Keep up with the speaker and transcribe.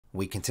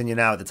We continue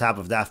now at the top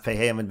of Daf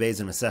Yomi Gemara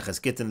in Meseches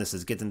Gitin. This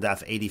is Gittin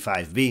Daf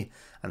 85b.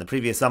 On the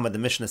previous Amud, the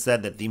Mishnah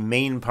said that the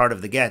main part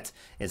of the get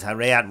is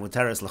Hareyat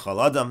Muteres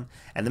L'chol Adam,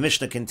 and the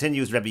Mishnah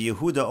continues. Rabbi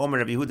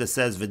Yehuda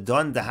says,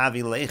 V'don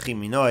dahavi leichi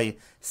minoi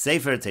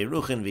sefer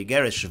teiruchin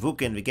v'geresh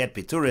shvukin v'get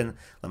piturin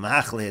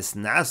l'mahach lehis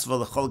nasva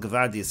l'chol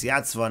gevar di'is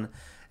yatzvan.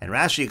 And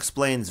Rashi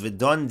explains,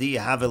 "V'don di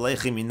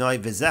haveleichi minoi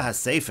v'zeh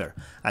sefer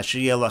asher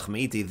yelach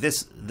meiti."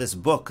 This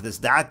book, this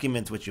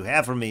document which you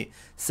have for me,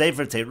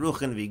 sefer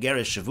teiruchin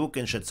v'geresh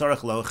shavukin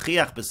shetzorach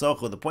lochiach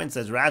besochu. The point,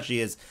 says Rashi,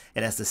 is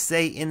it has to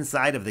say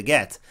inside of the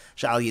get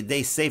shal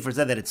yedei sefer,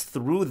 said that it's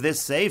through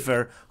this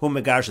sefer who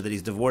megarsha, that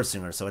he's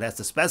divorcing her. So it has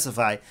to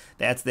specify.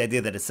 That's the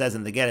idea that it says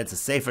in the get. It's a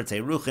sefer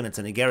teiruchin. It's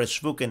an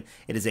geresh shvukin.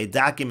 It is a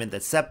document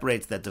that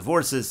separates, that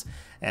divorces,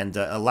 and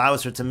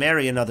allows her to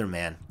marry another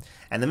man.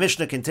 And the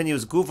Mishnah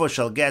continues, Gufo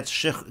shall get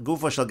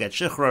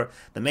shichror,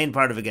 the main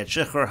part of a get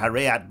shichror,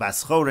 hareyat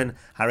baschorin,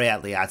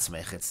 hareyat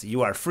liatzmech. It's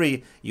you are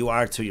free, you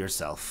are to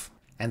yourself.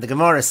 And the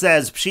Gemara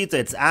says, Pshita,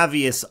 it's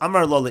obvious,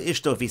 Amar lo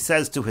leishto, if he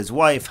says to his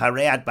wife,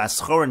 hareyat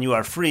baschorin, you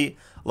are free,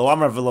 lo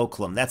amar velo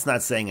klum, that's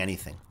not saying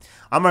anything.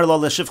 Amar lo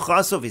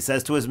l'shivchaso, if he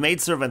says to his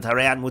maidservant,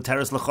 hareyat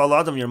muteres l'chol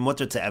adam, you're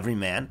mutter to every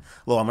man,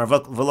 lo amar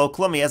velo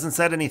klum, he hasn't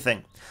said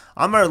anything.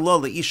 Amar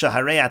lo leisha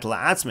hareyat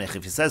la'atzmech,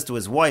 if he says to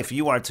his wife,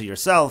 you are to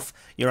yourself,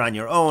 you're on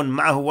your own,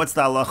 mahu, what's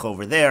the halacha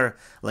over there?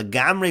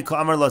 Legamri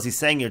ka'amar lo, he's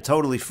saying you're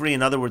totally free,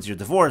 in other words, you're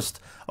divorced.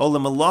 O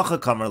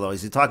lemalacha ka'amar lo,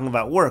 is he talking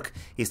about work?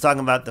 He's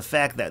talking about the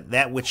fact that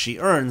that which she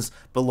earns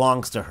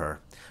belongs to her.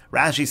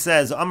 Rashi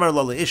says, Amar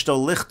lo leishto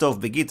lichtov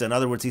begita. In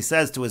other words, he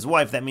says to his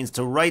wife, that means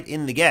to write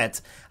in the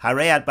get,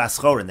 Hareyat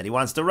baschorin, that he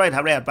wants to write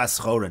Hareyat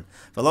baschorin.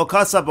 Velo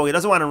kasabo, he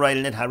doesn't want to write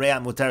in it,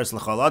 Hareyat muteres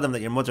l'chol adam,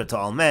 that you're mutter to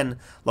all men.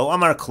 Lo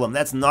amar klum,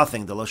 that's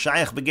nothing. The lo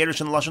shayach begerish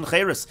and lashon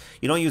cheres.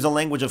 You don't use a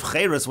language of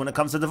cheres when it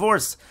comes to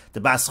divorce. The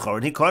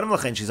baschorin, he kodem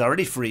l'chen, she's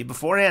already free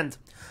beforehand.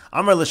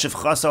 Amar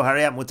l'shivchaso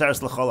hareyat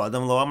muteres l'chol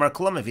adam lo amar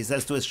klum. If he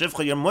says to his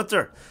shivcha, you're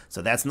mutter,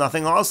 so that's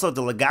nothing also.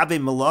 The legabe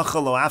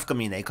melacha lo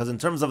afkamine, because in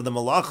terms of the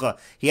melacha,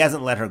 he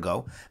hasn't let her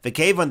go.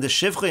 V'kevan the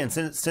shivcha,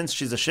 and since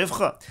she's a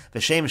shivcha,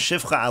 v'shem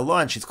shivcha Allah,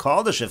 and she's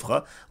called a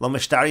shivcha, lo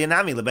mishtar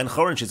yanami le ben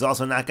chorin, she's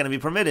also not going to be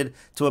permitted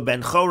to a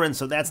ben chorin,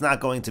 so that's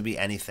not going to be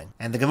anything.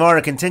 And the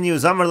Gemara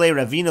continues, Amar le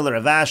Ravina le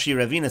Ravashi,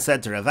 Ravina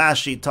said to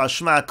Ravashi,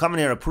 Tashma, come and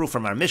hear a proof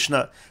from our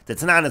Mishnah. The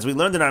Tanan, as we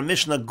learned in our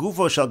Mishnah,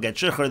 Gufo shall get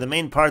shichr, the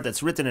main part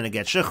that's written in a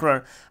get shichr,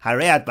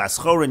 Hareyat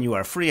baschorin, you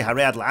are free,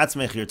 Hareyat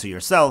la'atzmech, you're to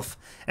yourself.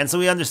 And so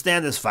we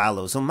understand as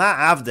follows, Ma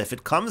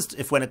avda,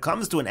 if when it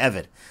comes to an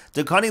eved,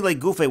 Dekani le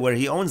Gufe, where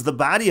he owns the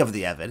body of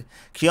the eved,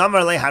 Ki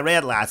amar le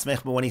hareyat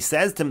la'atzmech, but when he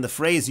says to him the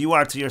phrase, you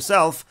are to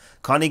yourself,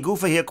 Kani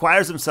Gufa, he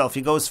acquires himself,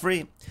 he goes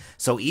free.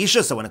 So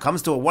Isha, so when it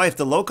comes to a wife,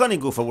 the lo Kani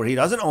Gufa, where he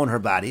doesn't own her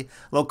body,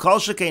 lo kol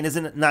shekain,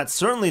 isn't it not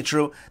certainly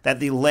true that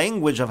the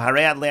language of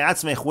hareyat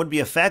le'atzmech would be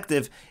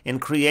effective in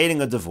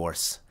creating a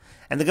divorce?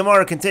 And the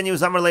Gemara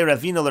continues, Amar le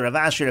Ravina le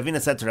Ravashi,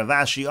 Ravina said to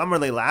Ravashi, Amar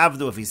le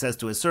la'avdu, if he says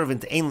to his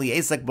servant, Ein li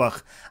esek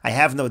bach, I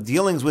have no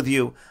dealings with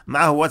you,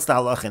 Mahu, what's the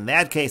halach in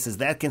that case? Is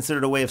that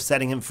considered a way of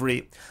setting him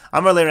free?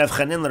 Amar le Rav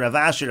Chanin le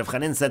Ravashi, Rav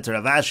Chanin said to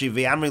Ravashi,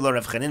 Ve'amri lo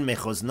Rav Chanin me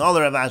Chozna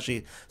le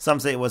Ravashi, some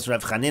say it was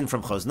Rav Chanin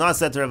from Chozna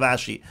said to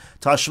Ravashi,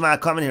 Tashma,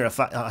 come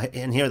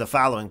and hear the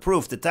following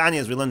proof.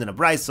 Titania, as we learned in a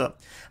Brisa,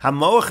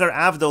 Hamocher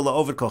avdo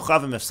la'ovid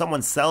kochavim, if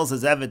someone sells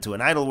his eved to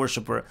an idol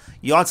worshipper,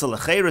 Yotza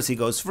lecheres, he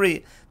goes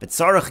free, but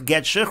Tzarech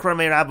get shichr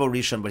me'rabo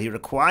rishon, but he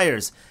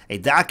requires a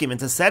document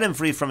to set him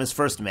free from his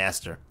first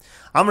master.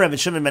 Amr Rav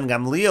Shimon ben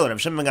Gamliel, Rav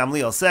Shimon ben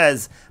Gamliel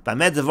says,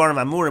 B'amed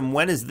devarim amurim,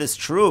 when is this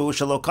true?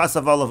 Shelo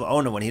kasav olav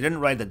ono, when he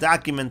didn't write the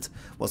document,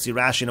 we'll see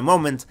Rashi in a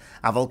moment,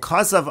 aval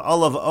kasav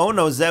olav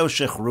ono zeu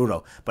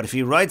shechruro, but if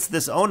he writes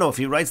this ono, if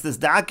he writes this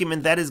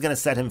document, that is going to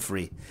set him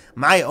free.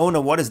 My ono,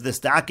 what is this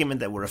document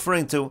that we're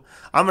referring to?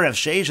 Amr Rav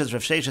Sheisha,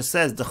 Rav Sheisha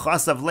says, the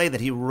chasav le,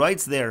 that he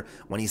writes there,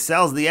 when he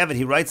sells the eved,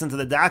 he writes into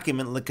the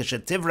document,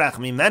 l'kashetiv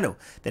mimenu,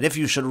 that if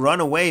you should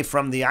run away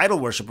from the idol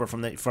worshiper,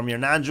 from your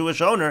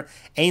non-Jewish owner,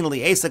 ein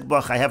li esek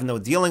bach, I have no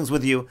dealings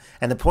with you.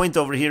 And the point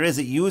over here is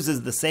it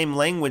uses the same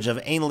language of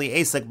ein li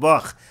esek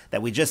bach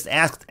that we just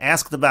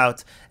asked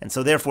about, and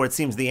so therefore it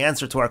seems the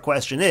answer to our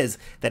question is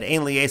that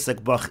ein li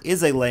esek bach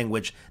is a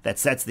language that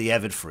sets the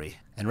eved free.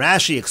 And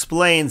Rashi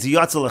explains,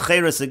 Yotzel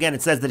Lecheres, again,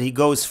 it says that he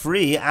goes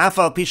free,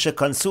 Afal Pisha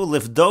Konsu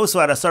Lifdosu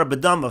Arasar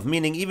Bedamav,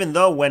 meaning even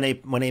though when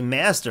a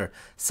master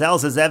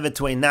sells his eved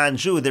to a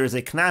non-Jew, there is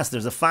a knas,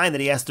 there's a fine that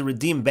he has to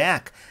redeem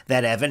back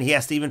that eved, he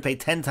has to even pay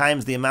 10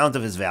 times the amount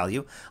of his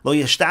value. Lo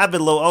Yeshtabed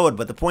Lo Od,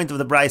 but the point of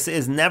the Brisa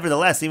is,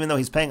 nevertheless, even though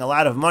he's paying a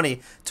lot of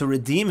money to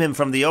redeem him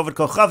from the Oved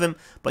Kochavim,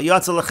 but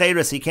Yotzel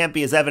Lecheres, he can't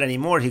be his eved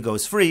anymore, he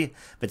goes free.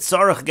 But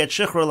Sarach get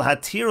Shichr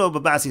L'hatiro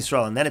B'bas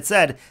Yisrael, and then it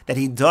said that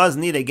he does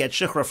need a get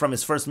Shichr from his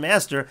his first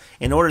master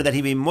in order that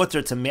he be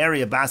mutter to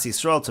marry a Bas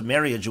Yisrael, to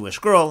marry a Jewish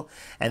girl.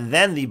 And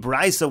then the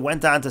Braisa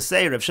went on to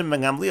say, Reb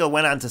Shimon ben Gamliel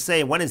went on to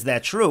say, when is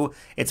that true?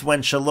 It's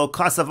when Shalo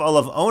Kasav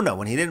Olav Ono,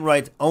 when he didn't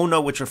write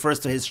Ono, which refers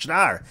to his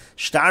shtar.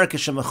 Shtar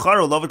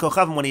Kishemecharu Lovid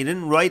Kochavim, when he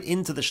didn't write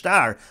into the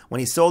shtar, when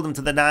he sold him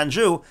to the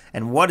non-Jew.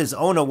 And what is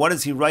Ono? What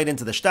does he write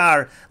into the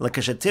shtar?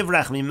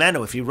 Lekashetivrach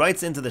Mimenu, if he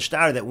writes into the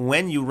shtar that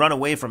when you run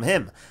away from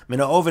him,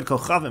 Mino Ovid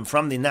Kochavim,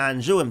 from the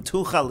non-Jew, if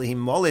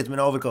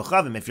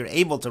you're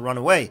able to run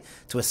away,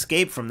 to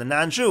escape from the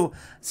non-Jew,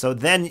 so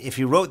then if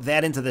you wrote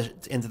that into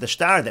the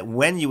shtar, that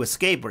when you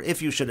escape, or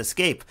if you should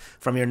escape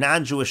from your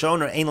non-Jewish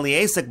owner, Ein Li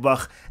Esek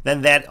Bach,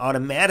 then that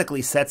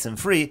automatically sets him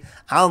free.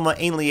 Alma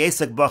Ein Li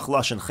Esek Bach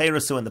Lashon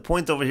Cherusu, and the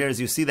point over here is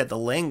you see that the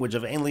language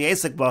of Ein Li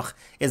Esek Bach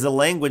is a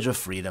language of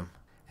freedom.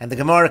 And the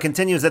Gemara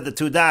continues at the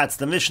two dots.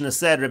 The Mishnah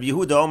said, Rabbi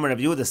Yehuda Omer,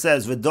 Rabbi Yehuda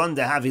says, V'don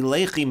dehavi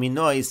lechi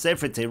minoi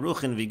sefer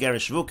teruchin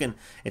v'gerish shvukin.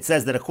 It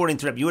says that according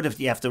to Rabbi Yehuda,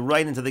 you have to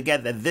write into the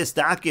get that this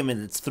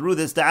document, it's through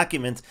this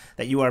document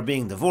that you are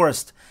being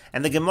divorced.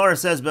 And the Gemara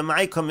says,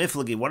 B'mai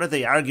komiflagi, what are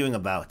they arguing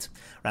about?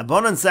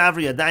 Rabbanan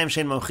savri yadayim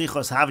shein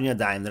mochichos havin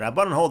yadayim. The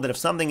Rabbanan hold that if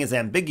something is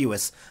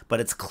ambiguous, but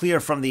it's clear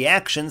from the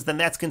actions, then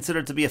that's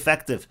considered to be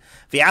effective.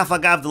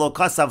 V'afagav d'lo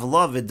kasav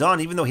lo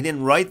v'don, even though he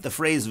didn't write the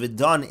phrase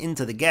v'don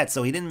into the get,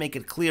 so he didn't make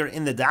it clear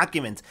in the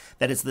document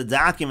that it's the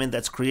document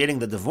that's creating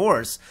the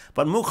divorce,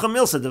 but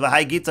muchamilsa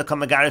devahai gita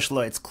kamagarish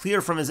lo, it's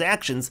clear from his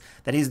actions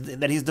that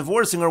he's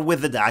divorcing her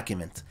with the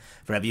document.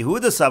 For Rabbi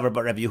Yehuda savar,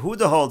 but Rabbi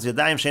Yehuda holds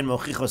yadayim shein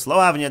mochichos lo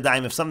havin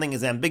yadayim, if something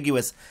is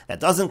ambiguous, that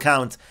doesn't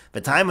count.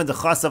 The time of the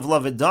chasav lo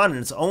v'don, and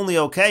it's only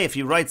okay if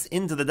he writes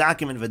into the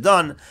document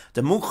v'don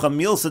the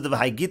muchamilsa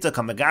devahai gita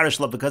kamagarish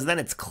lo, because then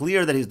it's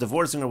clear that he's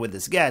divorcing her with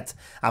this get.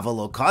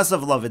 Avalo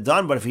kasav lo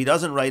v'don, but if he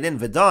doesn't write in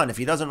v'don, if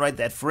he doesn't write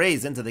that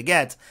phrase into the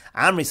get,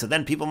 amri, so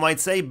then people might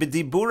say,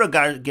 B'dibura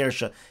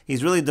gersha,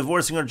 he's really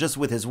divorcing her just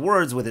with his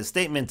words, with his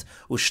statement,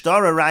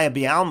 Ushtara raya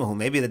bi'almahu,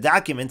 maybe the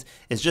document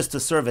is just to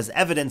serve as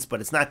evidence, but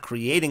it's not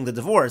creating the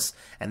divorce,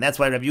 and that's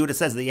why Rabbi Yehuda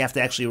says that you have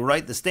to actually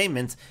write the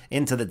statement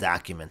into the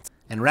document.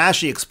 And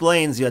Rashi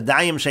explains,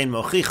 Yadayim shein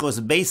mochichos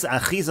beis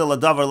achiza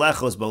ladavar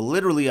lechos, but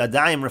literally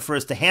Yadayim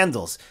refers to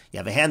handles. You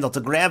have a handle to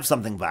grab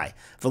something by.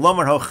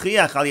 V'lomar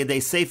hochiach al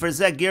yadei sefer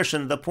zeh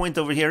girshin, the point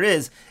over here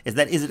is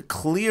that is it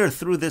clear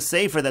through this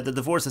sefer that the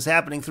divorce is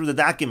happening through the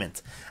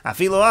document?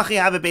 Afilo achi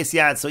have a beis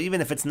yad, so even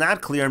if it's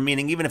not clear,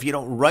 meaning even if you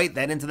don't write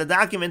that into the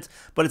document,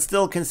 but it's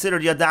still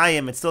considered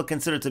Yadayim, it's still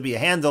considered to be a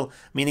handle,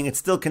 meaning it's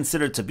still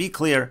considered to be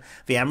clear.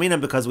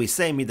 V'yamrina, because we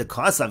say,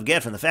 midakasav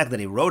get, from the fact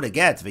that he wrote a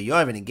get,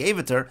 v'yoav, and he gave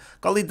it to her,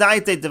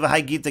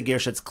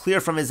 it's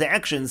clear from his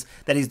actions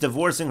that he's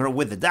divorcing her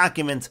with the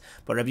document.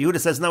 But Rabbi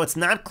Yehuda says, no, it's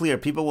not clear.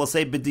 People will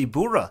say,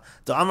 b'dibura,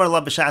 to amar la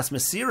b'shas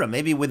mesira,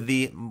 maybe with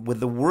the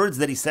words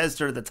that he says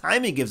to her, the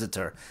time he gives it to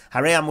her.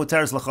 Harei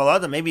muteres l'chol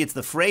adam, maybe it's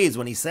the phrase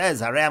when he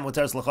says, Harei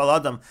muteres l'chol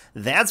adam,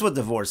 that's what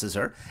divorces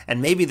her.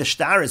 And maybe the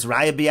shtar is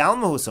raya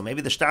bi'almahu, so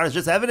maybe the shtar is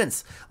just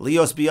evidence.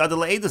 Lios biyad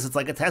le'edus, it's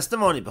like a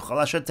testimony.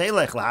 B'chol asher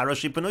telech,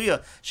 l'haroshi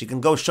penuya. She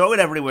can go show it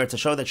everywhere to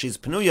show that she's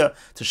penuya,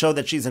 to show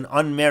that she's an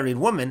unmarried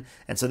woman.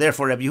 And so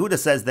therefore Rabbi Yehuda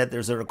says that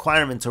there's a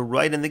requirement to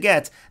write in the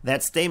get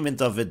that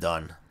statement of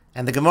Vidon.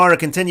 And the Gemara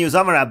continues,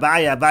 Amar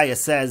Abaya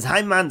says,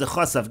 Haiman de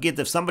chosav git,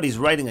 if somebody's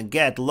writing a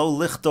get, lo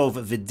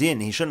lichtov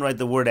vidin, he shouldn't write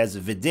the word as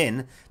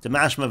vidin, to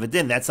mashma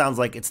vidin, that sounds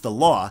like it's the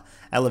law,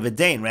 ela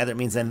vidain, rather it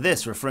means than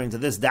this, referring to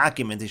this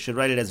document, he should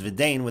write it as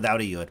vidain without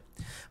a yud.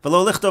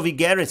 V'lo lichtov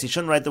igeris, he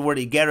shouldn't write the word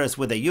igeris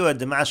with a yud,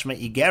 de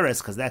mashma igeris,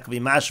 because that could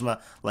be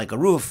mashma like a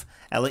roof,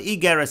 ela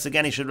igeris,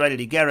 again he should write it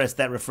igeris,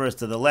 that refers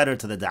to the letter,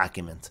 to the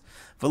document.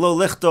 V'lo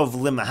lichtov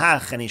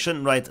limahach, and he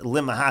shouldn't write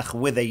limahach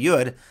with a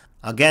yud.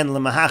 Again,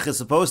 limahach is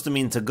supposed to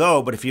mean to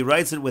go, but if he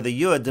writes it with a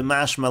yud,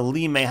 demashma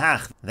li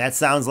mehach, that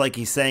sounds like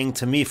he's saying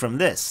to me from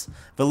this.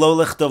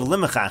 V'lo lichtov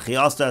limachach, he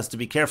also has to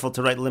be careful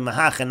to write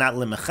limahach and not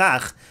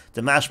limachach,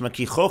 demashma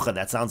kichocha,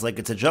 that sounds like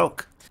it's a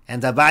joke.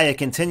 And Abaya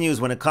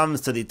continues when it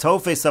comes to the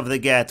tofes of the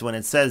get, when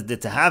it says the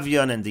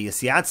tehavyon and the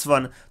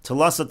yisyatzvan,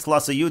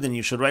 telasa yudin,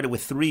 you should write it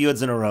with 3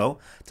 yuds in a row.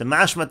 To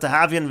mashma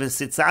tehavyon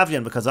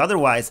v'sitzavyon, because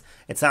otherwise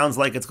it sounds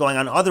like it's going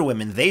on other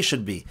women, they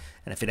should be.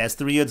 And if it has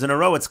 3 yuds in a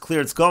row, it's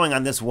clear it's going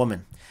on this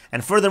woman.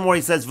 And furthermore,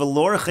 he says,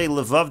 v'lorche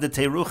levav de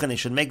teruchen, he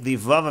should make the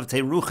vav of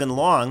teruchen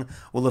long,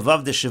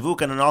 u'levav de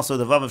shavuken, and also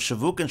the vav of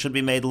shavuken should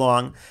be made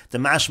long, the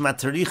mashma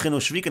terichen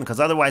u'shviken, because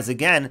otherwise,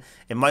 again,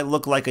 it might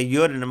look like a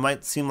yud, and it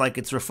might seem like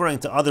it's referring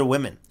to other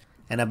women.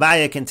 And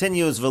Abaya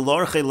continues,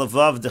 v'lorche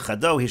levav de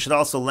chado, he should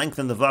also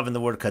lengthen the vav in the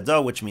word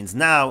kado, which means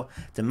now,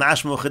 the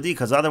mashmu chadi,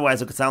 because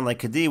otherwise it could sound like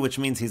kadi, which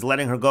means he's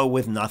letting her go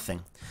with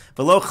nothing.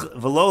 Velo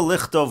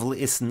lichtov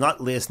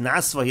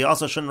li'isnasva. He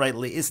also shouldn't write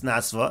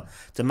li'isnasva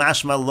to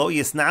mashma lo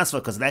yisnasva,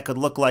 because that could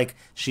look like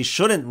she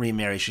shouldn't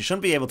remarry. She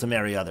shouldn't be able to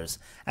marry others.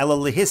 Ela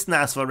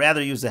lihisnasva,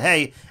 rather use a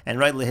hey and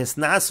write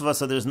lihisnasva,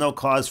 so there's no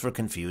cause for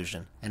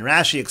confusion. And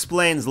Rashi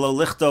explains lo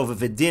lichtov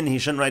vidin. He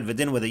shouldn't write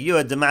vidin with a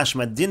yud. De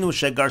mashma dinu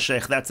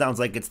shegarshech. That sounds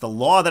like it's the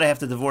law that I have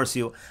to divorce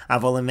you.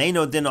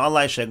 Avolemeino din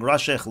alai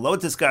shegrashech lo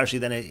tiskarshi.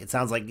 Then it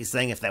sounds like he's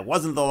saying if that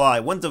wasn't the law, I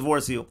wouldn't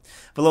divorce you.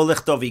 Velo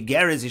lichtov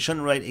igeres. He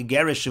shouldn't write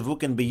igeres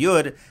shavukin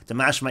biyud. De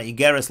mashma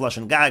igeres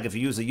lashon gag. If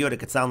you use a yud, it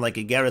could sound like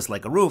igeres,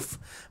 like a roof.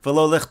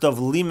 Velo lichtov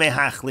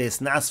limehach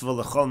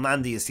li'isnasva lechol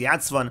mandi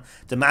isyatzvan.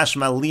 De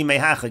mashma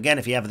limehach. Again,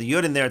 if you have the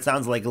yud in there, it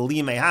sounds like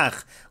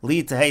limehach.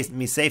 Li tehei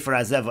mi sefer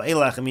azev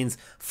elach. It means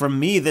for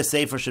me the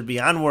sefer should be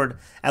onward.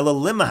 Ela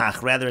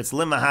limehach. Rather, it's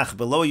limehach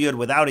below yud.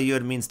 Without a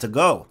yud means to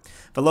go.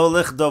 Velo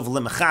lichdov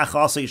limechach.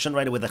 Also, you shouldn't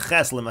write it with a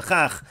ches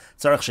limechach.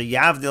 Tzarich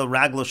sheyavdil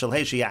raglo shel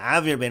hey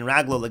sheyavir ben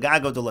raglo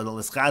legago to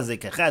l'schaze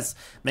keches.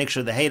 Make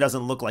sure the hey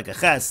doesn't look like a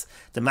ches.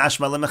 The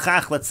mashma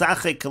limechach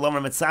letzachik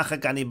kilomer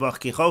metzachik ani bach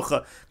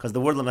kichocha. Because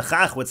the word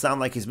limechach would sound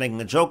like he's making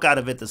a joke out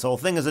of it. This whole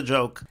thing is a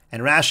joke.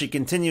 And Rashi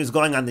continues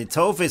going on the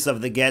tofes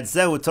of the get.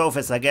 Zehu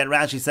tofes haget.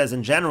 Rashi says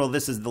in general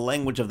this is the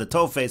language of the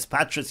tofes.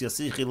 Patris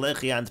yosichi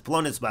lechi and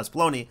plonis bas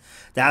ploni.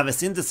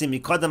 Da'avesintasi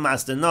mikodam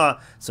asdena.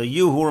 So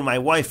you who were my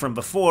wife from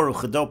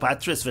before. Now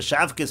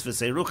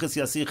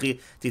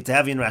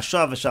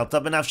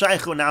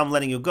I'm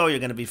letting you go. You're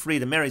going to be free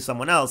to marry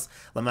someone else.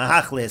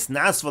 Nobody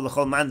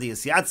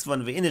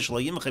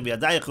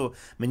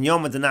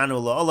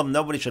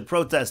should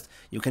protest.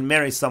 You can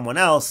marry someone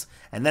else.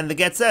 And then the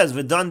get says,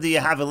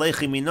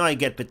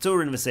 get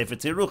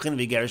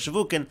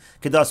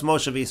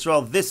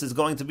this is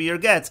going to be your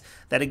get.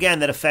 That again,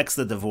 that affects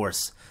the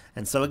divorce.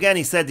 And so again,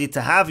 he said the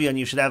tahavyon,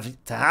 you should have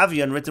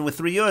tahavyon written with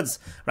 3 yuds.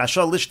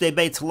 Rashal lishdei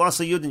beit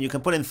tlasa yud, and you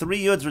can put in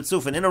 3 yuds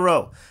ritzufin in a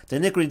row. The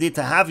nikri di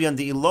tahavyon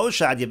di ilo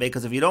shadya,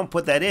 because if you don't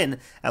put that in,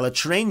 ela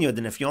train yud,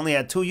 and if you only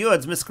had 2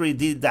 yuds, miskri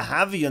di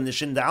tahavyon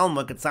nishin da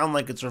alma, could sound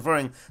like it's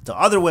referring to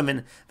other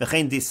women.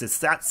 V'chein di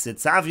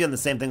sitzavyon, the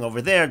same thing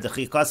over there. The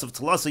chikas of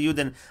tlasa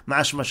yudin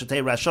mashma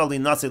shatei rashal li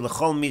nasi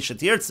lechol mi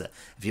shatirtze.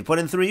 If you put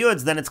in 3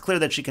 yuds, then it's clear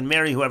that she can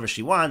marry whoever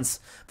she wants.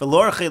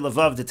 V'lorchei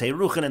levav de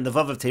teiruchin, and the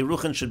vav of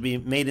teiruchin should be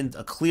made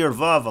a clear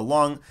vav, a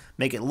long,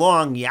 make it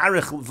long.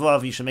 Yarich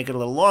vav, you should make it a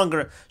little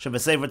longer.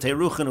 Shabasever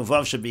teiruchin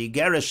uvav should be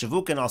gerish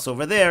shavukin. Also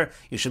over there,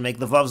 you should make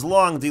the vavs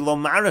long. Dilo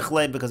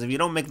marichle, because if you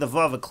don't make the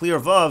vav a clear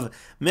vav,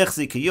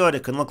 michzi kiyod,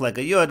 it can look like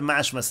a yod.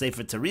 Mashma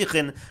sefer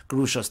terichin,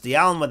 grushos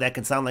dialma, that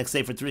can sound like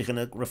sefer terichin.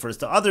 It refers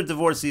to other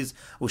divorcees.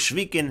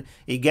 Ushvikin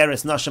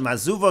igeris nasham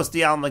azuvos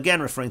dialma,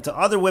 again referring to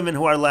other women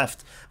who are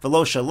left.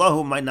 Velo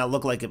shalahu might not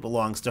look like it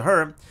belongs to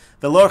her.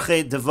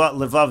 Velorche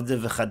levav de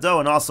v'chado,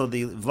 and also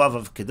the vav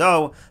of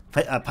kedo.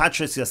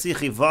 Patris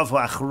yasichi vav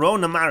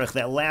ha'achrona marich.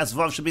 That last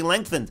vav should be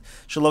lengthened.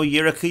 Shelo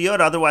yira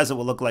kiyod. Otherwise, it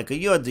will look like a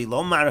yod.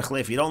 Lo marich.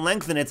 If you don't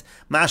lengthen it,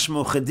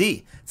 mashmu chedi.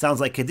 It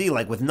sounds like kedi,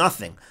 like with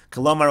nothing.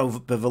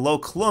 Kolomar bevelo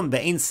klum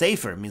be'ein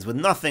sefer, means with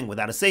nothing,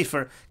 without a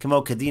sefer.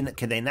 Kemo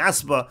kedei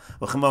nasba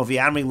v'chemo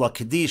v'yamri lo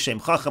kedi shem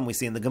chacham. We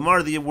see in the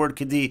Gemara the word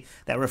kedi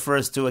that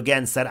refers to,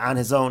 again, said on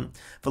his own.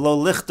 V'lo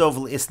lichtov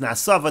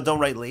l'isnasava. Don't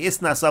write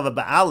l'isnasava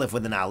ba'alif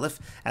with an alif.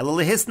 Elo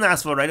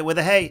l'hisnasva, write it with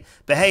a hey.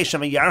 Behei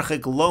shema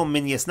yarchik lo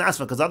min yisnasva.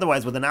 Because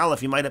otherwise, with an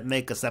aleph, you might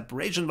make a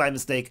separation by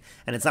mistake,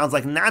 and it sounds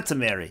like not to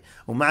marry.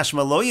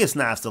 Umashma lo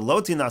yisnafta lo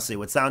tinasi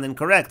would sound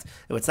incorrect.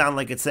 It would sound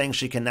like it's saying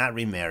she cannot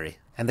remarry.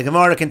 And the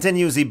Gemara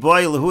continues, they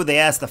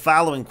ask the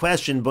following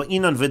question,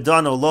 Ba'inon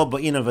v'dan o lo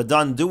ba'inon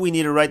v'dan, do we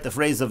need to write the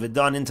phrase of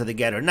v'dan into the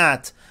get or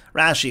not?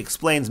 Rashi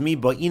explains, Mi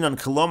ba'inon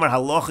kolomar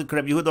halacha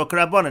k'Reb Yehuda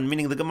k'Rabbanan,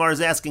 meaning the Gemara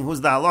is asking,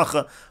 who's the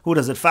halacha? Who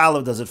does it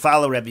follow? Does it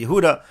follow Reb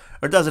Yehuda,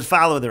 or does it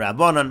follow the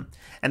Rabbanan?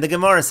 And the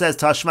Gemara says,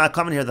 Tashma,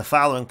 come and hear the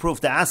following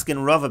proof. To ask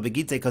in Rava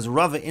begite, because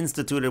Rava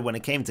instituted when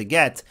it came to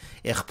get,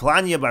 Ich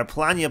planya bar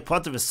planya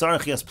poter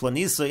v'sarchias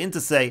planiso, in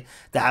to say,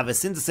 to have a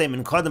sin to say,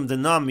 min kodem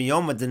denam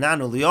miyoma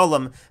denanu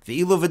liolam,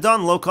 v'ilu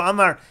v'dan lo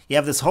ka'amar. You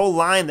have this whole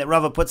line that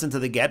Rava puts into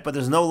the get, but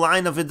there's no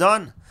line of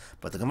v'dan.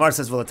 But the Gemara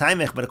says,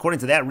 V'lataymech, but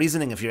according to that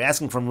reasoning, if you're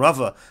asking from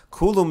Rava,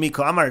 Kulu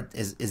Miko Amar,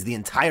 is the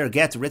entire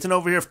get written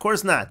over here? Of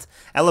course not.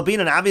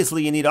 Elabinan,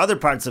 obviously you need other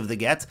parts of the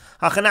get.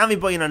 Hachanami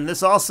Boyinan,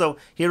 this also,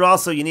 here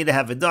also you need to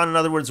have it done. In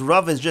other words,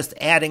 Rava is just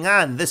adding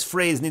on. This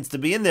phrase needs to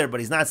be in there,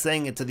 but he's not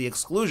saying it to the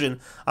exclusion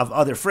of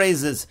other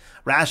phrases.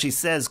 Rashi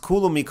says,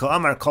 Kulu Miko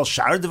Amar, Kol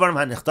Shar Devarim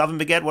HaNichtavim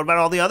Beget. What about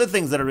all the other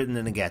things that are written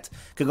in a get?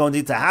 Kagon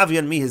Di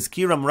Tahavyan Mi His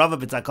Kiram Rava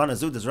B'Takana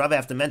Zu. Does Rava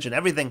have to mention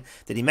everything?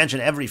 Did he mention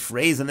every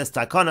phrase in this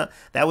Takana?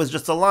 That was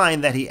just a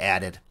line that he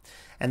added.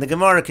 And the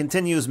Gemara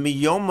continues,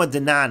 Miyoma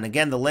Dinan.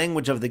 Again, the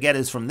language of the get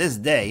is from this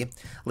day.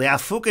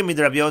 Le'afuke mid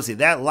Rabbi Yossi.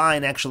 That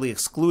line actually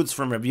excludes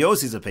from Rabbi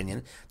Yossi's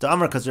opinion. To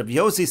Amar, because Rabbi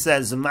Yossi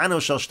says,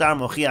 Zmano shel shtar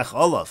mochiach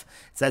olav.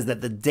 It says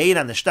that the date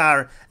on the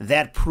shtar,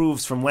 that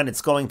proves from when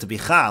it's going to be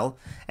chal.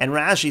 And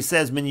Rashi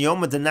says, Min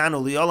yoma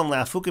dinanu liolam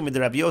le'afuke mid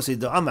Rabbi Yossi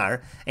do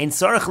Amar. Ein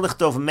sarach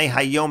lichtov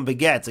mehayom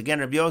beget.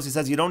 Again, Rabbi Yossi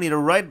says you don't need to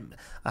write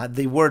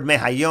the word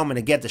mehayom and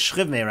a get the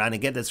shchiv me'ran, a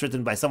get that's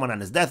written by someone on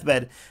his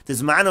deathbed.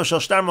 Zmano shel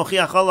shtar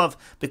mochiach olav,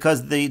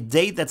 because the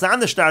date that's on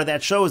the shtar,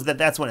 that shows that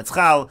that's when it's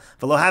chal.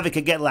 V'lo havik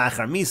a get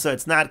la'achar misa.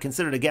 It's not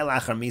considered a get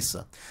la'achar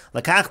misa.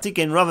 Lakach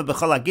tikein Rava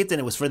b'chol Gittin.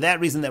 It was for that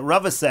reason that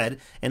Rava said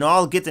in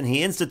all Gittin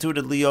he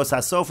instituted lios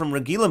haso from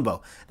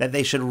regilimbo, that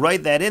they should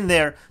write that in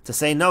there to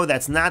say no,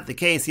 that's not the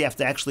case. You have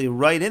to actually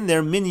write in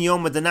there min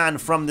yomadanan,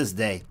 from this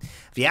day.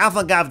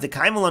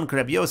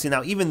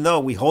 Now, even though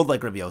we hold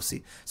like Rabbi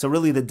Yossi, so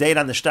really the date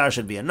on the shtar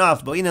should be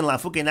enough, but we want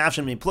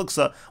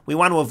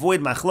to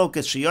avoid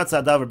machlokas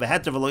sheyotza davar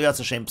beheter v'lo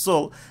yotza shem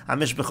psul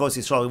hamish b'chos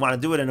Yisrael. We want to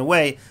do it in a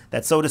way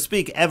that, so to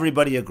speak,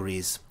 everybody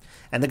agrees.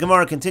 And the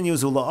Gemara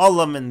continues,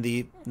 Ula'olam, and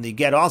the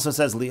get also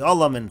says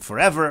Li'olam, and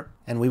forever.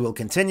 And we will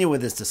continue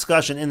with this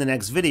discussion in the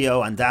next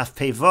video on Daf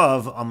Pei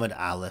Vav Amud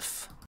Aleph.